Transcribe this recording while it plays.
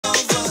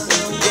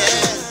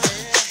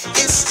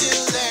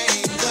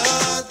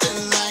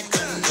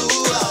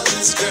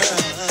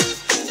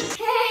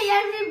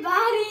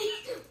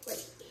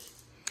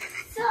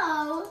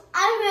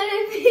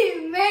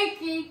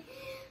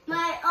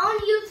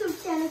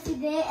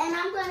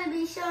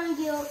showing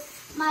you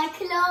my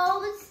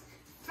clothes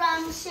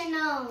from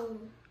Shein.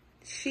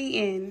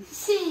 Shein.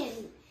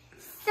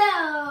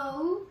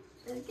 So,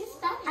 let's get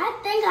started. I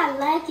think I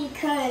like it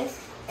because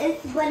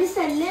it's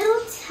a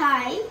little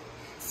tight.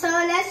 So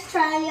let's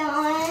try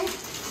on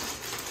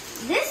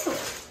this one.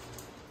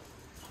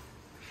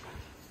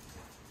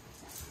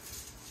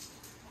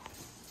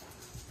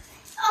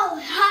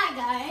 Oh, hi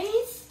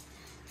guys.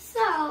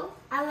 So,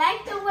 I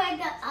like the way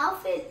the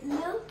outfit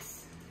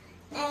looks,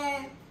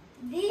 and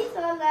these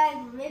are like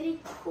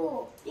really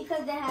cool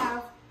because they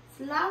have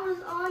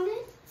flowers on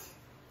it.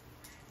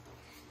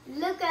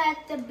 Look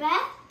at the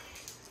back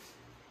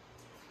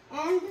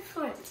and the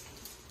front.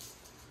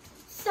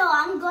 So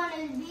I'm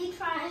gonna be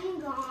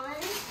trying on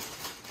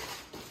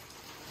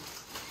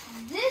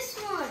this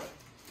one.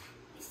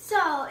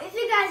 So if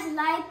you guys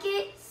like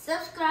it,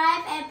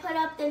 subscribe and put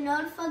up the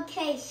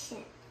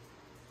notification.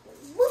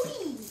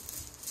 Whoopee!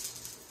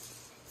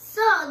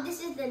 So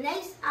this is the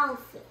next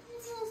outfit.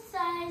 This is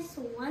size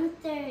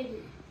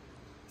 130.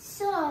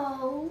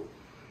 So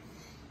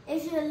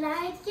if you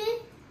like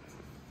it,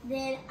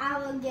 then I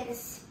will get a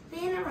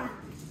spin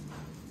around.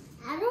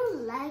 I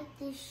don't like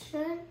this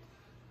shirt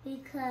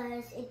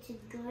because it's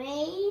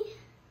gray,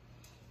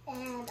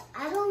 and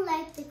I don't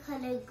like the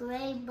color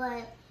gray,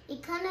 but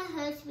it kind of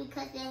hurts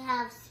because they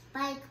have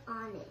spike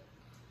on it.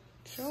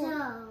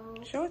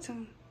 Show it to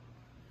them.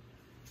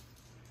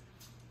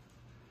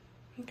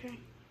 Okay.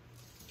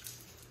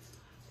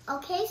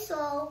 Okay,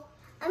 so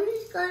I'm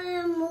just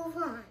gonna move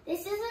on.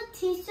 This is a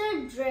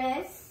t-shirt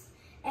dress,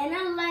 and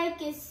I like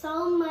it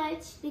so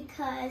much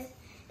because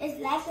it's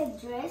like a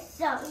dress,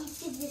 so you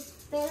should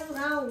just spin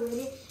around with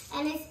it,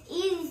 and it's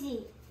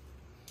easy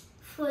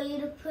for you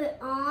to put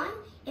on.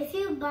 If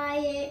you buy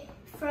it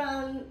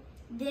from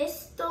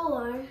this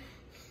store,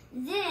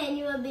 then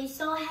you will be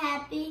so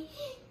happy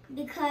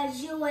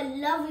because you will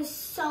love it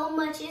so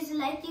much. It's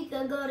like you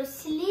could go to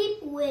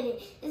sleep with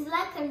it. It's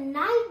like a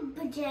night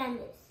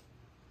pajamas.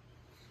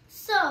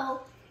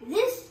 So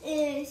this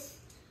is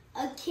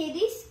a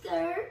kitty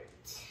skirt,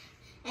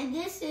 and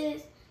this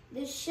is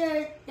the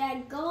shirt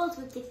that goes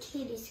with the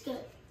kitty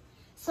skirt.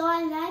 So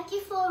I like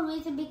it for a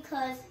reason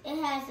because it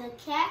has a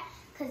cat,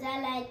 because I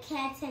like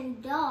cats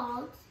and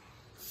dogs.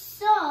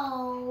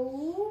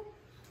 So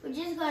we're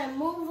just gonna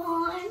move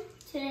on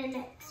to the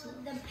next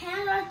one. The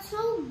pants are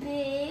too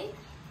big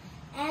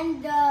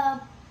and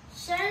the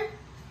shirt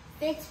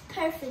fits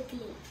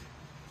perfectly.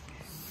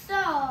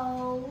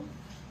 So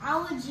I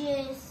would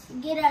just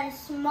get a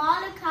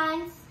smaller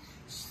kinds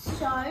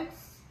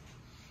shorts,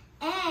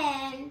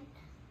 and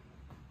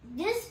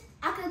this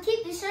I could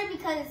keep the shirt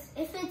because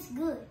it fits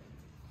good.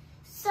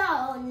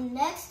 So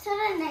next to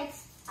the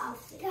next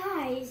outfit.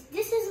 Guys,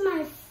 this is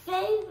my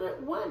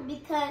favorite one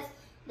because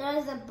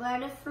there's a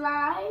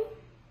butterfly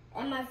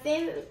and my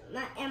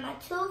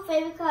two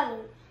favorite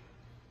colors,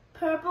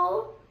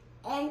 purple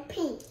and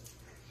pink.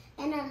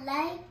 And I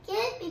like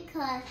it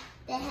because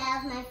they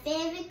have my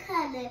favorite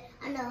color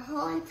on the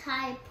whole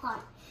entire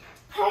part,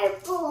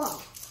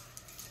 purple.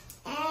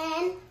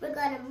 And we're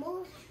gonna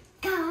move.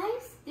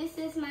 Guys, this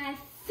is my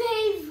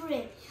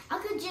favorite. I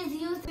could just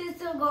use this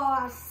to go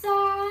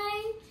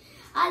outside.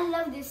 I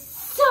love this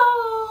so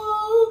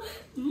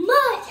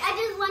much. I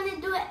just want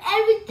to do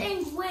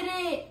everything with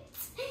it.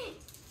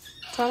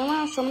 Turn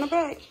around, show them the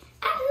back.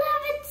 I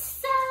love it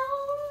so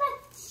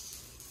much.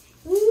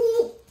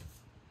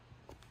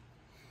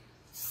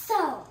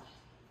 So,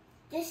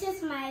 this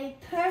is my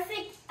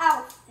perfect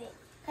outfit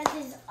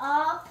because it's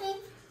all pink,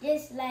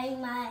 just like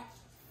my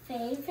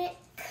favorite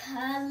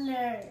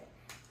color.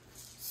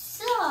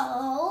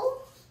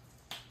 So,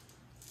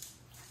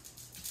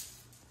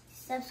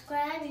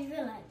 subscribe if you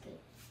like it.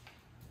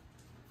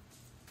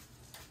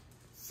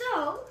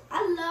 So,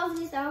 I love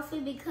this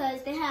outfit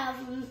because they have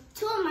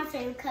two of my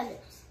favorite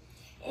colors.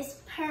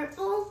 It's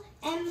purple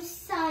and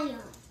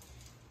cyan.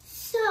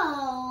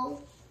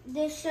 So,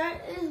 the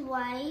shirt is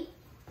white,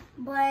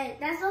 but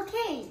that's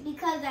okay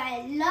because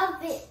I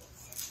love it.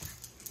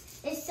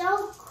 It's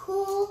so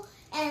cool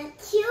and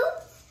cute.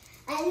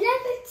 I love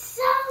it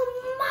so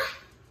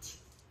much.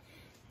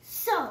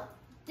 So,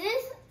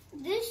 this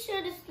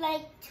shirt is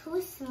like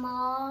too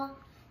small,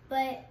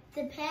 but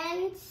the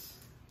pants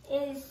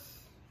is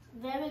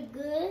very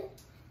good,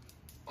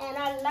 and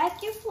I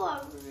like it for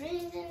a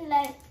reason.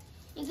 Like,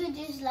 you could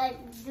just like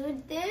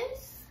do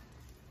this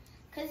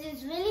because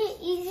it's really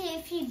easy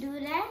if you do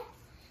that.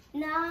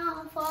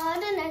 Now for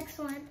the next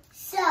one.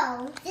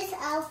 So this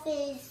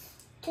outfit is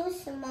too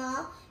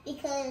small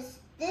because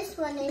this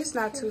one is it's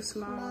not too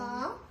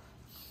small.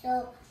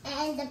 So,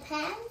 and the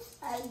pants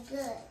are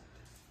good.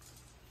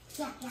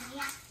 Yeah.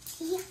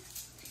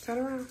 Turn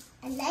around.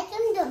 I like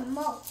them the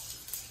most.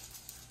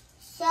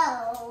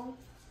 So,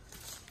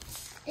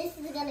 this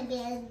is gonna be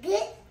a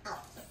good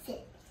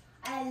outfit.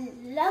 I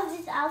love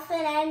this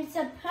outfit, and it's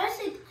a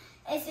perfect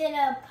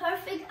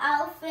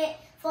outfit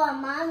for a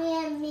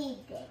mommy and me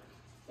day.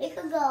 We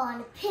could go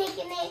on a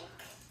picnic,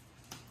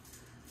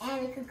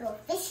 and we could go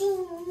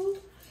fishing,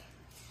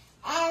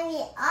 and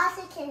we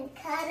also can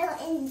cuddle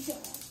and enjoy.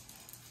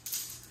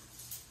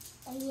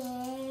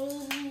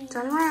 Yay.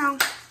 Turn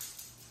around.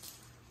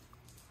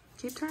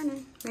 Keep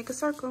turning. Make a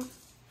circle.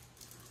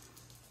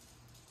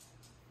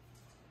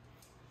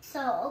 So,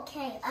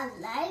 okay, I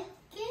like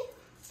it.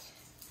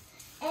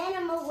 And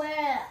I'm going to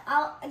wear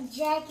a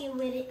jacket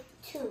with it,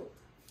 too.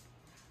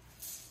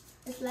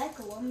 It's like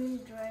a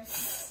woman's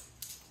dress.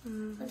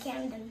 Okay,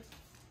 I'm done.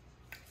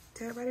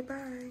 Tell everybody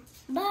bye.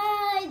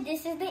 Bye.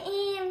 This is the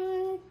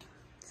end.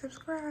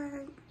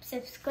 Subscribe.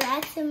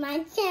 Subscribe to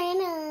my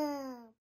channel.